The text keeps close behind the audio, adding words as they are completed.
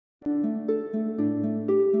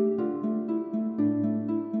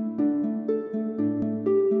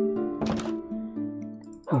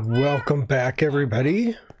Welcome back,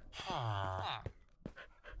 everybody.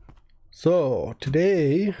 So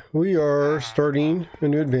today we are starting a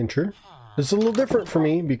new adventure. It's a little different for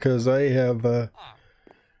me because I have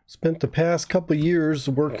spent the past couple years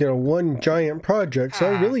working on one giant project, so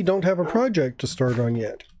I really don't have a project to start on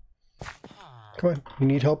yet. Come on, you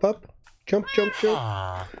need help up? Jump, jump,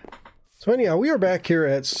 jump. So anyhow, we are back here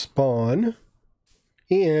at spawn,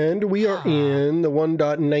 and we are in the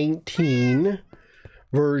 1.19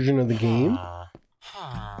 version of the game.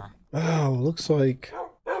 Oh, looks like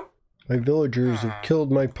my villagers have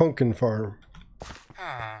killed my pumpkin farm.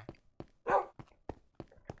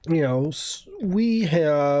 You know, we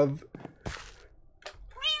have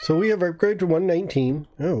upgraded to 119.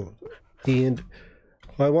 Oh, and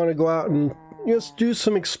I want to go out and just do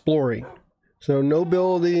some exploring. So no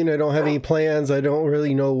building, I don't have any plans, I don't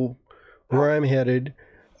really know where I'm headed.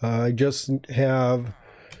 I just have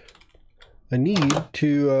a need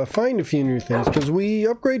to find a few new things, because we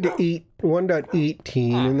upgraded to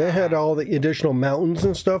 1.18 and they had all the additional mountains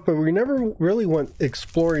and stuff, but we never really went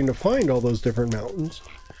exploring to find all those different mountains.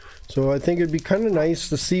 So I think it'd be kind of nice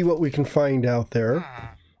to see what we can find out there.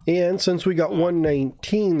 And since we got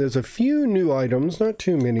 119, there's a few new items, not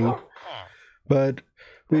too many, but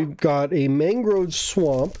we've got a mangrove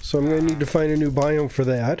swamp, so I'm going to need to find a new biome for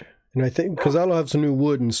that. And I think, because that'll have some new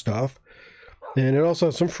wood and stuff. And it also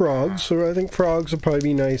has some frogs, so I think frogs would probably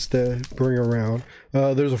be nice to bring around.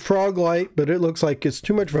 There's a frog light, but it looks like it's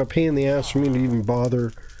too much of a pain in the ass for me to even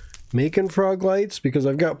bother making frog lights, because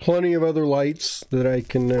I've got plenty of other lights that I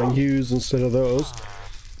can use instead of those.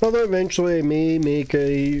 Although eventually I may make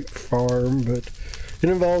a farm, but it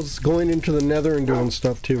involves going into the nether and doing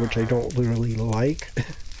stuff too, which I don't really like.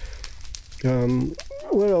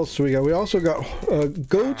 What else do we got? We also got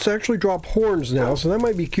goats actually drop horns now, so that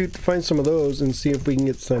might be cute to find some of those and see if we can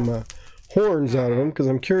get some horns out of them, because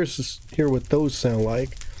I'm curious to hear what those sound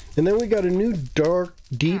like. And then we got a new dark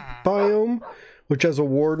deep biome, which has a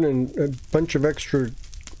warden and a bunch of extra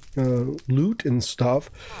loot and stuff.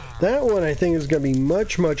 That one I think is going to be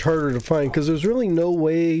much harder to find, because there's really no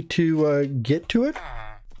way to get to it.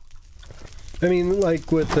 I mean,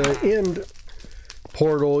 like with the end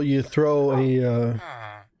portal, you throw an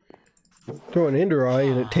ender eye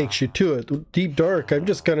and it takes you to it. With deep dark, I'm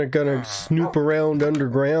just gonna snoop around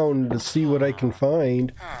underground to see what I can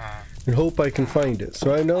find and hope I can find it.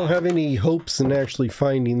 So I don't have any hopes in actually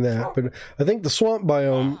finding that, but I think the swamp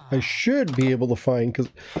biome I should be able to find, because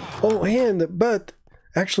but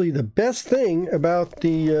actually the best thing about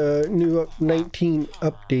the new 19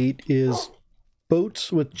 update is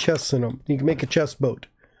boats with chests in them. You can make a chest boat,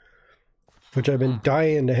 which I've been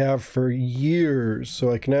dying to have for years,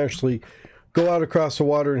 so I can actually go out across the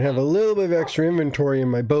water and have a little bit of extra inventory in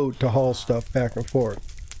my boat to haul stuff back and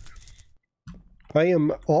forth. I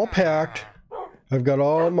am all packed. I've got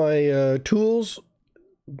all my tools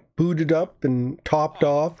booted up and topped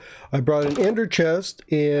off. I brought an ender chest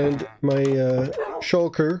and my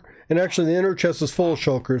shulker, and actually the ender chest is full of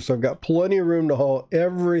shulkers, so I've got plenty of room to haul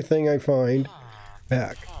everything I find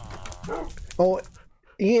back. Oh,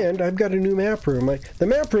 and I've got a new map room. The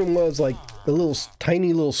map room was like a little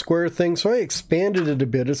tiny little square thing, so I expanded it a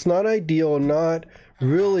bit. It's not ideal, not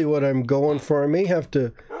really what I'm going for. I may have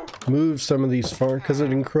to move some of these farms because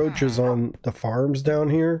it encroaches on the farms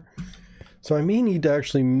down here. So I may need to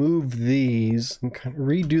actually move these and kind of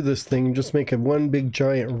redo this thing and just make it one big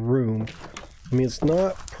giant room. I mean, it's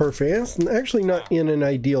not perfect. It's actually not in an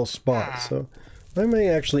ideal spot, so I may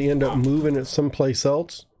actually end up moving it someplace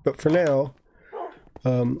else. But for now,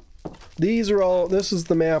 this is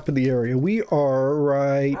the map of the area. We are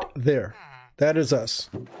right there. That is us.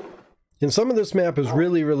 And some of this map is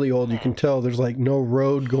really old. You can tell there's like no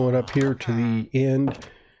road going up here to the end.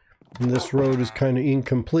 And this road is kind of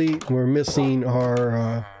incomplete. We're missing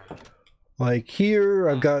our, like here,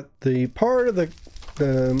 I've got the part of the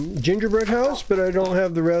gingerbread house, but I don't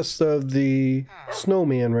have the rest of the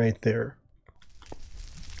snowman right there.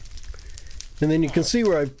 And then you can see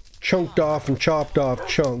where I've chunked off and chopped off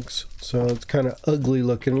chunks, so it's kind of ugly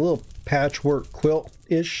looking, a little patchwork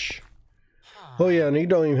quilt-ish. Oh yeah, and you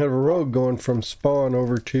don't even have a road going from spawn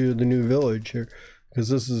over to the new village here, because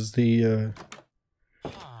this is the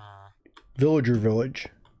villager village.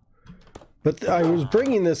 But I was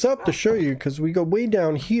bringing this up to show you, because we go way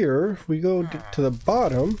down here, if we go to the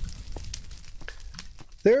bottom,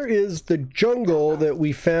 there is the jungle that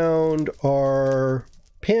we found our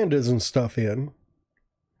pandas and stuff in.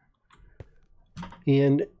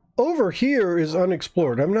 And over here is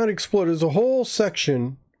unexplored. I've not explored. There's a whole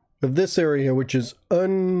section of this area which is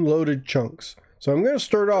unloaded chunks. So I'm going to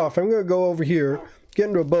start off. I'm going to go over here, get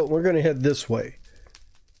into a boat, and we're going to head this way.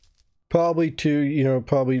 Probably to, you know,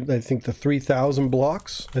 probably I think the 3,000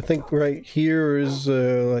 blocks. I think right here is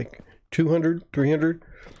like 200, 300.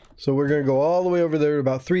 So we're going to go all the way over there to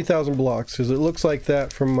about 3,000 blocks, because it looks like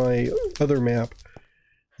that from my other map,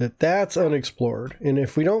 that's unexplored. And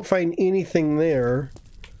if we don't find anything there,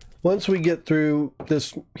 once we get through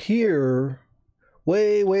this here,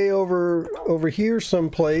 way over here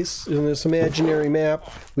someplace in this imaginary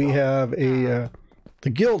map, we have a the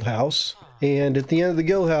guild house. And at the end of the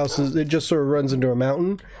guild house, it just sort of runs into a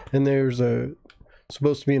mountain, and there's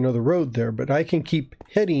supposed to be another road there. But I can keep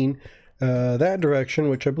heading that direction,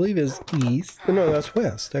 which I believe is east. Oh, no, that's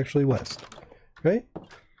west. Actually, west. Right?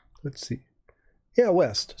 Let's see. Yeah,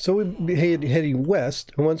 west. So we're heading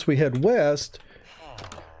west, and once we head west,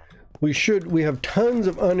 we have tons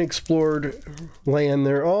of unexplored land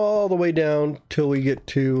there, all the way down till we get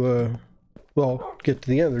to get to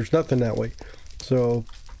the end. There's nothing that way. So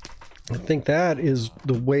I think that is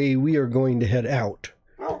the way we are going to head out.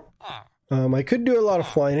 I could do a lot of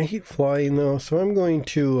flying. I hate flying though, so I'm going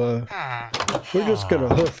to, we're just going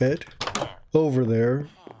to hoof it over there.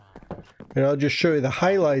 And I'll just show you the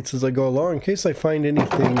highlights as I go along in case I find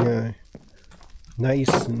anything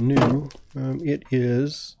nice and new. It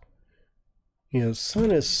is, you know,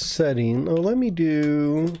 sun is setting. Oh, let me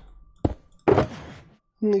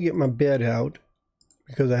get my bed out,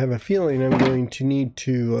 because I have a feeling I'm going to need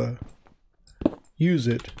to use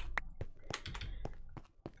it.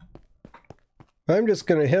 I'm just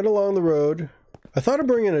going to head along the road. I thought of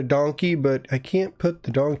bringing a donkey, but I can't put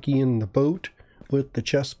the donkey in the boat with the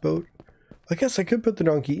chest boat. I guess I could put the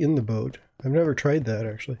donkey in the boat. I've never tried that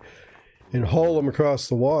actually, and haul them across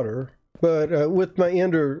the water. But with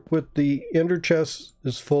the ender chest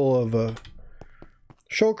is full of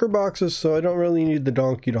shulker boxes, so I don't really need the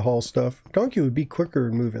donkey to haul stuff. Donkey would be quicker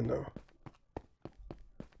in moving though.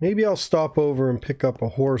 Maybe I'll stop over and pick up a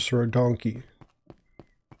horse or a donkey.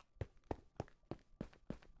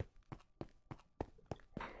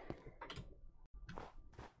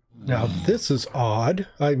 Now this is odd.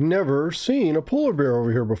 I've never seen a polar bear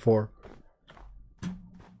over here before.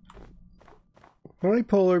 Hi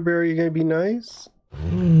polar bear, you gonna be nice?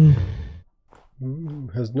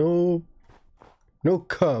 Has no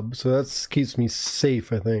cub, so that keeps me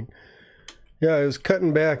safe, I think. Yeah, I was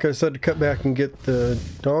cutting back. I decided to cut back and get the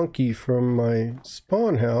donkey from my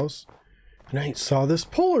spawn house, and I saw this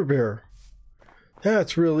polar bear.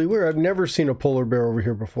 That's really weird. I've never seen a polar bear over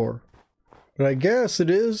here before. But I guess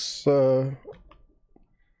it is, it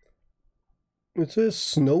says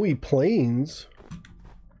snowy plains.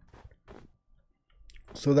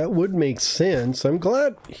 So that would make sense. I'm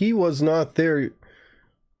glad he was not there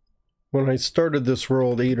when I started this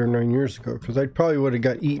world 8 or 9 years ago, because I probably would have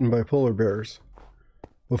got eaten by polar bears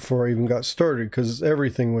before I even got started, because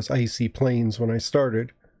everything was icy plains when I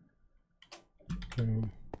started.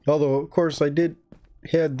 Although, of course, I did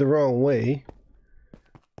head the wrong way.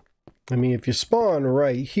 I mean, if you spawn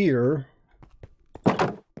right here,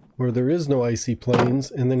 where there is no icy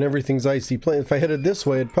plains, and then everything's icy plains, if I headed this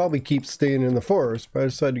way, I'd probably keep staying in the forest, but I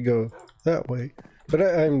decided to go that way. But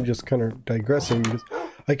I'm just kind of digressing, because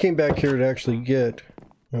I came back here to actually get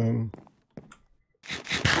a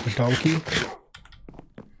donkey.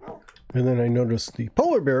 And then I noticed the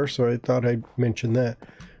polar bear, so I thought I'd mention that.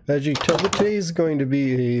 As you can tell, today's going to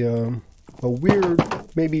be a weird,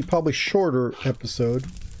 maybe probably shorter episode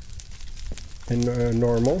than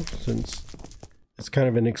normal, since it's kind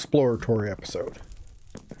of an exploratory episode.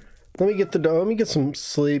 Let me get some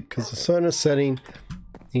sleep, because the sun is setting,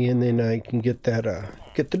 and then I can get that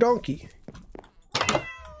get the donkey.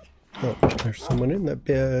 Oh, there's someone in that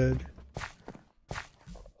bed.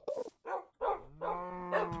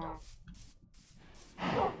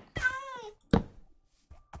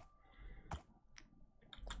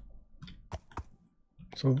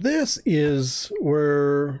 So this is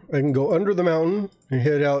where I can go under the mountain and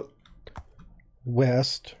head out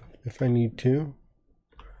west if I need to.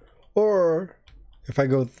 Or if I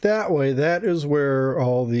go that way, that is where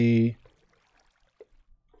all the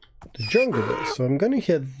jungle is. So I'm going to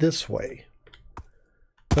head this way.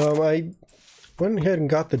 I went ahead and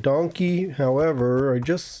got the donkey. However, I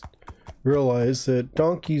just realized that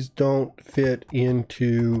donkeys don't fit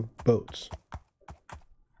into boats.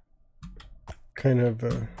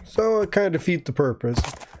 So it kind of defeats the purpose.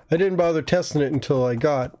 I didn't bother testing it until I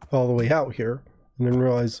got all the way out here, and then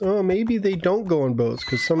realized, oh, maybe they don't go on boats,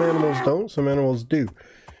 because some animals don't, some animals do.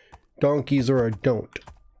 Donkeys are a don't.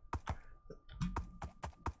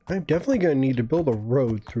 I'm definitely going to need to build a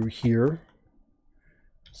road through here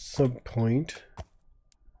at some point.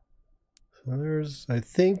 So there's, I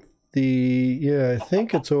think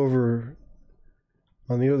it's over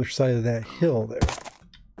on the other side of that hill there.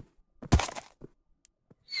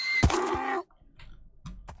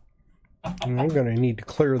 And I'm going to need to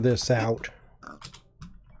clear this out.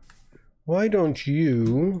 Why don't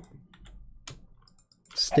you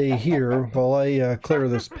stay here while I clear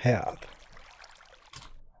this path?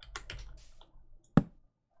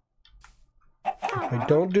 If I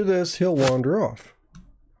don't do this, he'll wander off.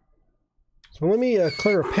 So let me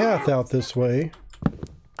clear a path out this way.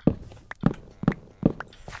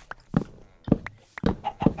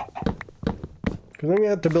 Because I'm going to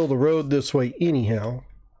have to build a road this way anyhow.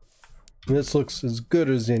 And this looks as good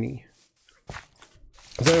as any.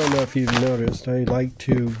 Because I don't know if you've noticed, I like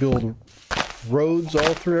to build roads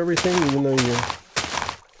all through everything, even though you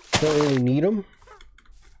don't really need them.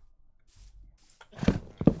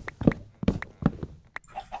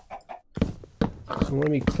 So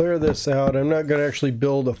let me clear this out. I'm not going to actually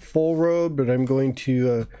build a full road, but I'm going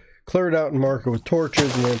to clear it out and mark it with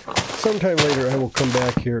torches, and then sometime later I will come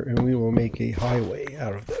back here and we will make a highway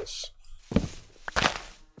out of this.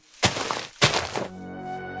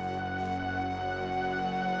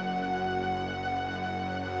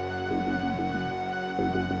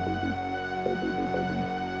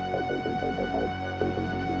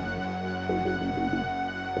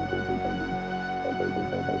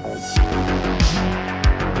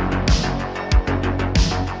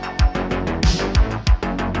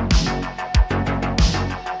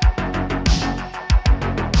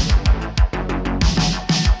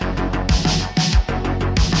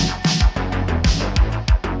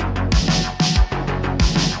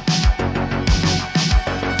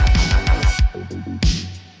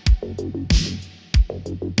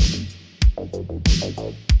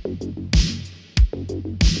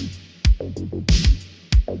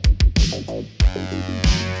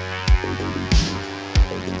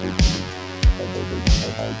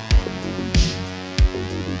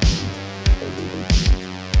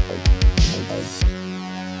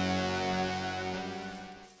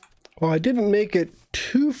 Well, I didn't make it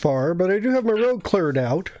too far, but I do have my road cleared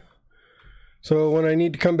out. So when I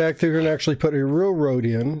need to come back through here and actually put a real road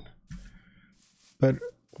in. But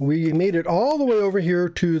we made it all the way over here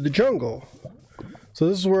to the jungle. So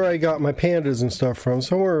this is where I got my pandas and stuff from,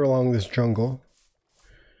 somewhere along this jungle.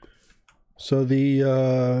 So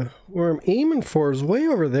the where I'm aiming for is way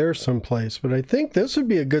over there someplace, but I think this would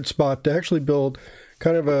be a good spot to actually build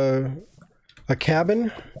kind of a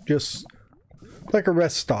cabin, just like a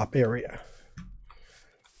rest stop area.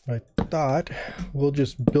 I thought we'll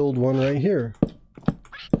just build one right here.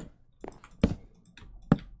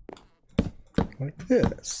 Like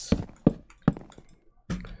this.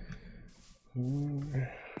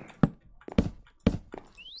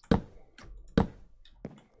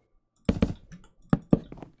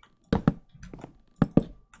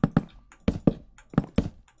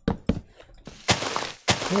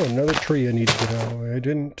 Oh, another tree I need to get out of the way. I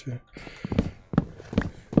didn't...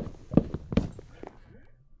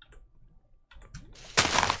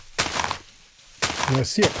 I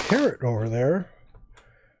see a parrot over there.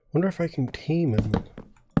 Wonder if I can tame him.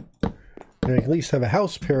 And I can at least have a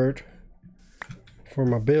house parrot for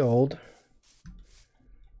my build.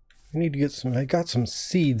 I need to get some... I got some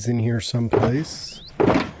seeds in here someplace.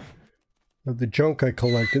 Of the junk I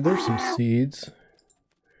collected. There's some seeds.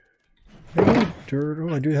 I need dirt.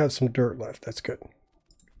 Oh, I do have some dirt left. That's good.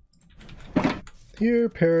 Here,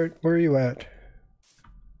 parrot. Where are you at?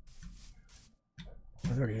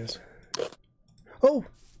 Oh, there he is. Oh!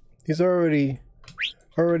 He's already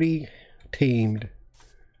tamed.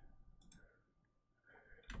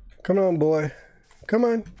 Come on, boy. Come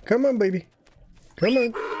on. Come on, baby. Come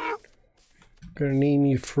on. I'm gonna name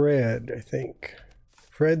you Fred, I think.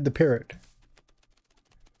 Fred the parrot.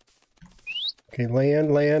 Okay,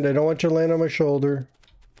 land, land. I don't want you to land on my shoulder.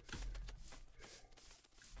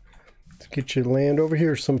 Let's get you to land over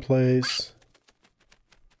here someplace.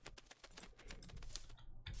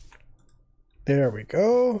 There we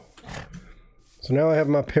go. So now I have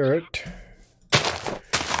my parrot.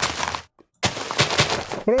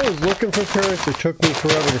 When I was looking for parrots, it took me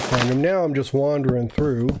forever to find them. Now I'm just wandering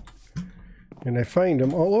through, and I find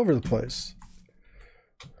them all over the place.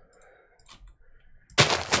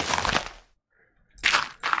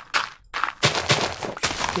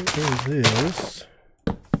 What is this?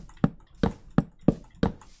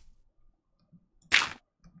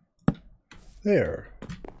 There.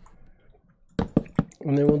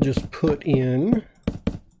 And then we'll just put in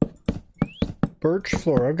birch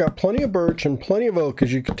floor. I've got plenty of birch and plenty of oak,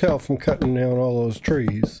 as you can tell from cutting down all those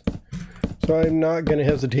trees. So I'm not going to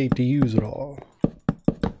hesitate to use it all.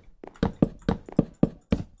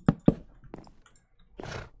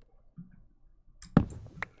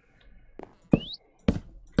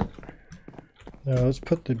 Now let's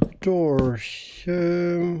put the door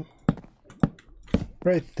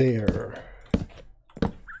right there.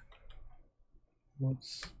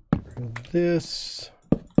 Let's do this.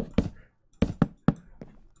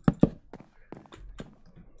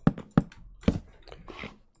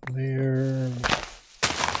 There.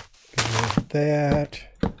 Get rid of that.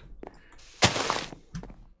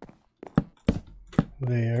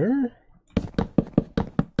 There.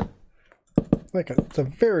 It's a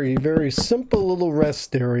very, very simple little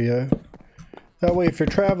rest area. That way, if you're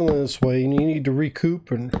traveling this way and you need to recoup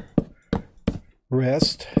and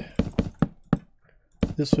rest,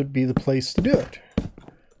 this would be the place to do it.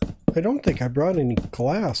 I don't think I brought any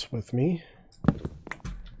glass with me.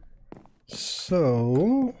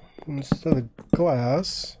 So, instead of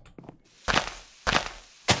glass,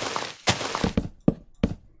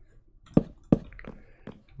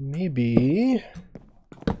 maybe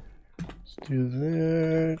let's do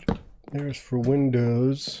that. There's for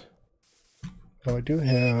windows. Oh, I do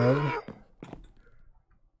have,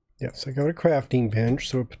 yes, I got a crafting bench,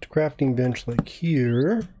 so I'll put the crafting bench like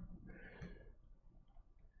here.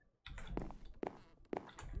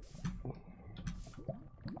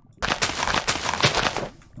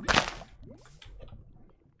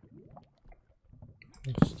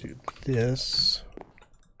 Let's do this.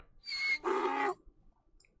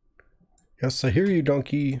 Yes, I hear you,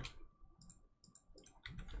 donkey.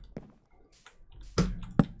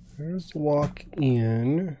 There's the walk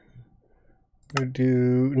in. I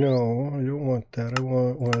do, no, I don't want that. I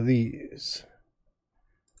want one of these.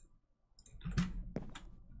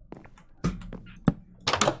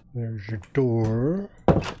 There's your door.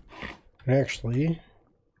 Actually,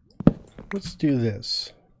 let's do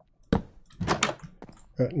this.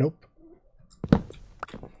 Nope.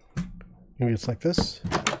 Maybe it's like this.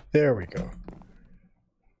 There we go.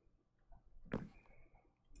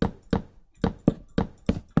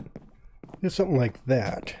 Do something like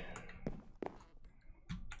that.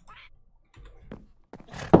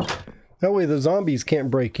 That way the zombies can't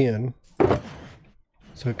break in.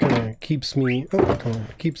 So it kind of keeps me, oh, come on,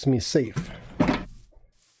 keeps me safe.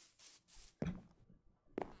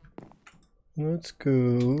 Let's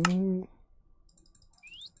go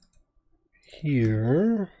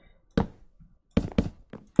here.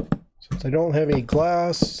 Since I don't have any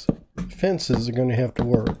glass, fences are going to have to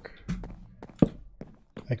work.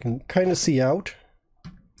 I can kind of see out,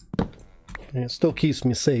 and it still keeps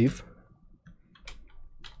me safe.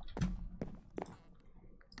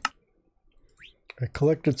 I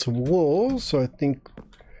collected some wool, so I think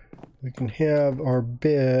we can have our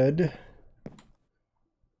bed.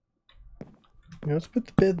 Now let's put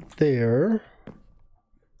the bed there.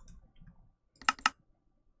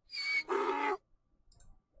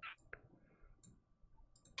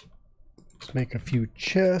 Let's make a few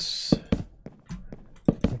chests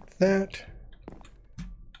like that.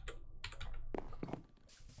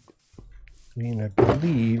 And I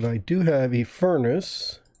believe I do have a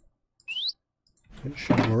furnace. It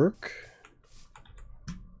should work.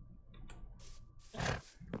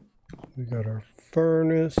 We got our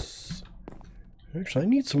furnace. Actually, I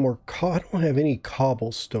need some more I don't have any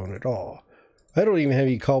cobblestone at all. I don't even have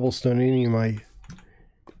any cobblestone in any of my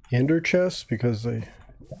ender chests because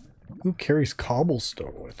who carries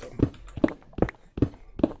cobblestone with them?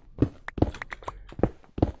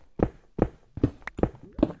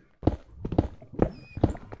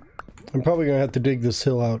 I'm probably going to have to dig this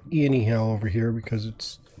hill out anyhow over here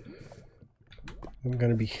because I'm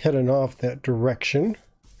going to be heading off that direction.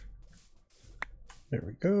 There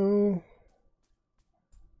we go.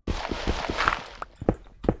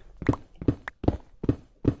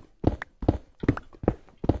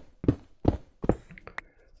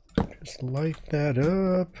 Just light that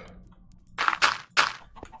up.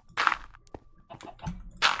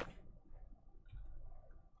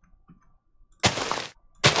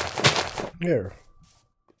 There.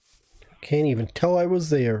 Can't even tell I was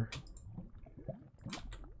there.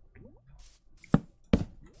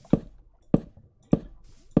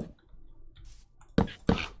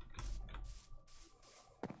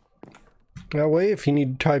 That way, if you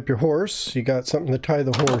need to tie up your horse, you got something to tie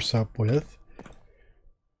the horse up with.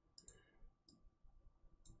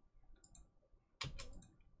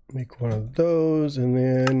 Make one of those, and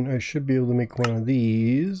then I should be able to make one of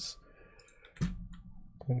these.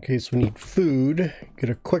 In case we need food, get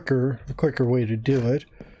a quicker way to do it.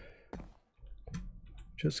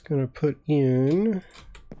 Just gonna put in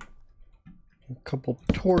a couple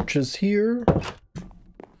torches here.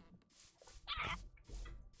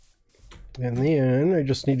 And then I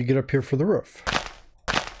just need to get up here for the roof.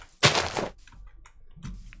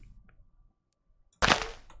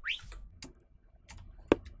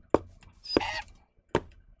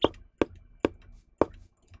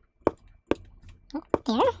 There.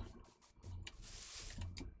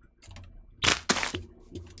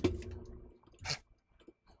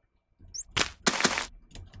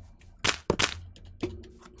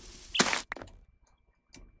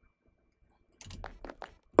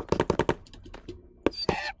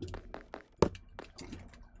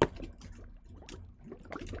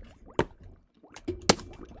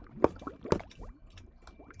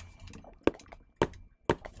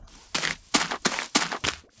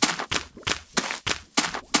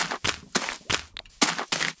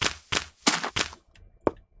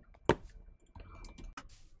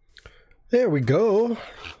 There we go.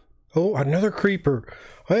 Oh, another creeper.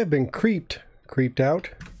 I have been creeped out.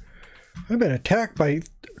 I've been attacked by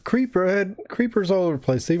creeper. I had creepers all over the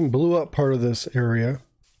place. They even blew up part of this area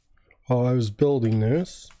while I was building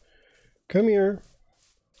this. Come here.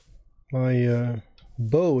 My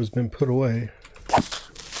bow has been put away.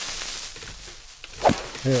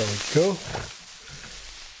 There we go.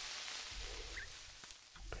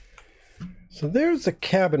 So there's the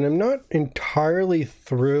cabin. I'm not entirely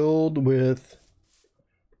thrilled with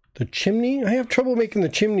the chimney. I have trouble making the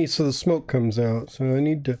chimney so the smoke comes out. So I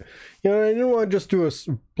need to, you know, I didn't want to just do a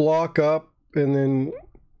block up and then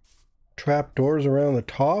trap doors around the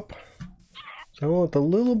top. So I want a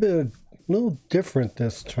little different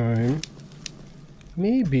this time.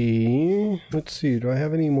 Maybe, let's see, do I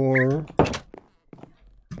have any more?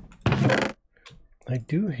 I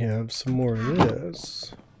do have some more of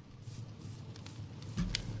this.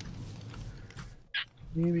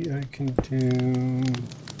 Maybe I can do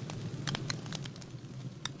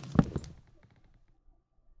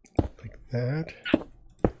like that.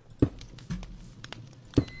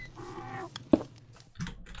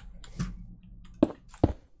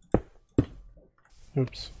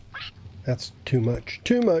 Oops, that's too much.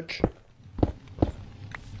 Too much.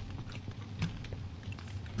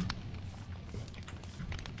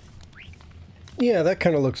 Yeah, that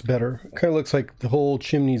kind of looks better. It kind of looks like the whole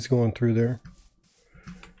chimney's going through there.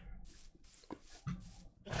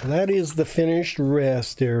 That is the finished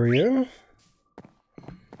rest area.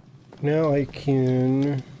 Now I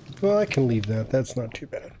can, well, I can leave that. That's not too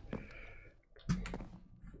bad.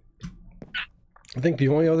 I think the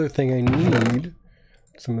only other thing I need,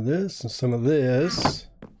 some of this and some of this.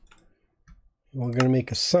 We're going to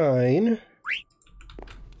make a sign.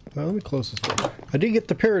 Well, let me close this door. I did get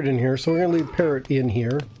the parrot in here, so we're going to leave the parrot in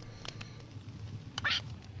here.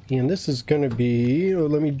 And this is going to be, oh,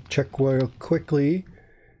 let me check real quickly.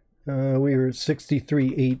 We were at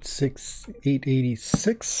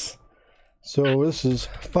 63,886. So this is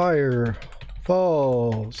Fire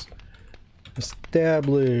Falls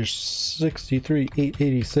established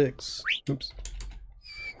 63,886. Oops.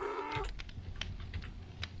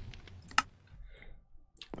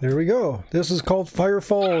 There we go. This is called Fire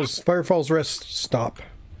Falls Rest Stop.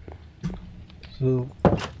 So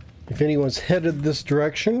if anyone's headed this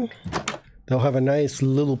direction, they'll have a nice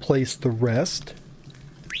little place to rest.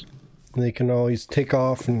 They can always take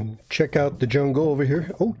off and check out the jungle over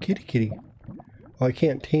here. Oh, kitty. Well, I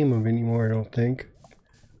can't tame them anymore, I don't think.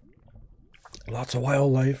 Lots of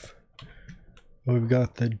wildlife. We've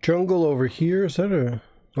got the jungle over here. Is that a...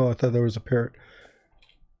 oh, I thought there was a parrot.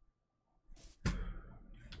 I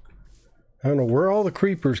don't know where all the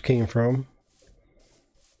creepers came from.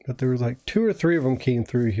 But there was like 2 or 3 of them came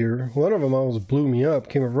through here. One of them almost blew me up.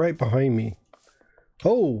 Came right behind me.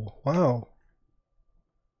 Oh, wow.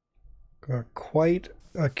 Got quite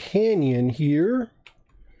a canyon here.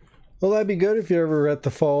 Well, that'd be good if you're ever at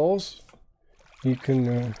the falls. You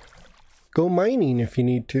can go mining if you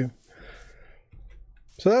need to.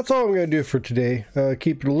 So that's all I'm going to do for today.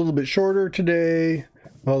 Keep it a little bit shorter today.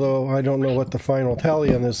 Although I don't know what the final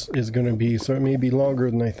tally on this is going to be. So it may be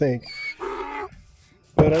longer than I think.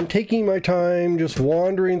 But I'm taking my time, just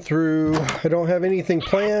wandering through. I don't have anything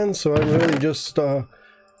planned. So I'm really just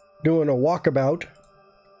doing a walkabout.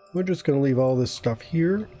 We're just going to leave all this stuff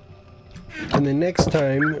here. And then next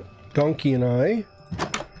time, Donkey and I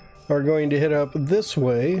are going to head up this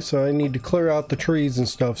way. So I need to clear out the trees and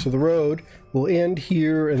stuff. So the road will end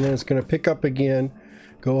here and then it's going to pick up again,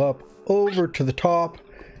 go up over to the top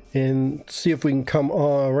and see if we can come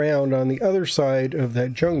around on the other side of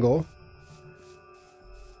that jungle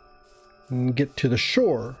and get to the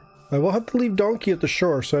shore. I will have to leave Donkey at the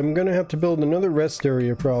shore, so I'm going to have to build another rest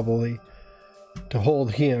area probably to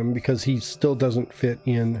hold him because he still doesn't fit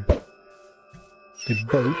in the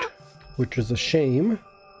boat, which is a shame.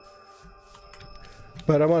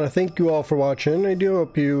 But I want to thank you all for watching. I do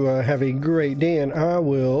hope you have a great day, and I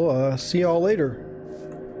will see you all later.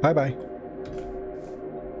 Bye bye.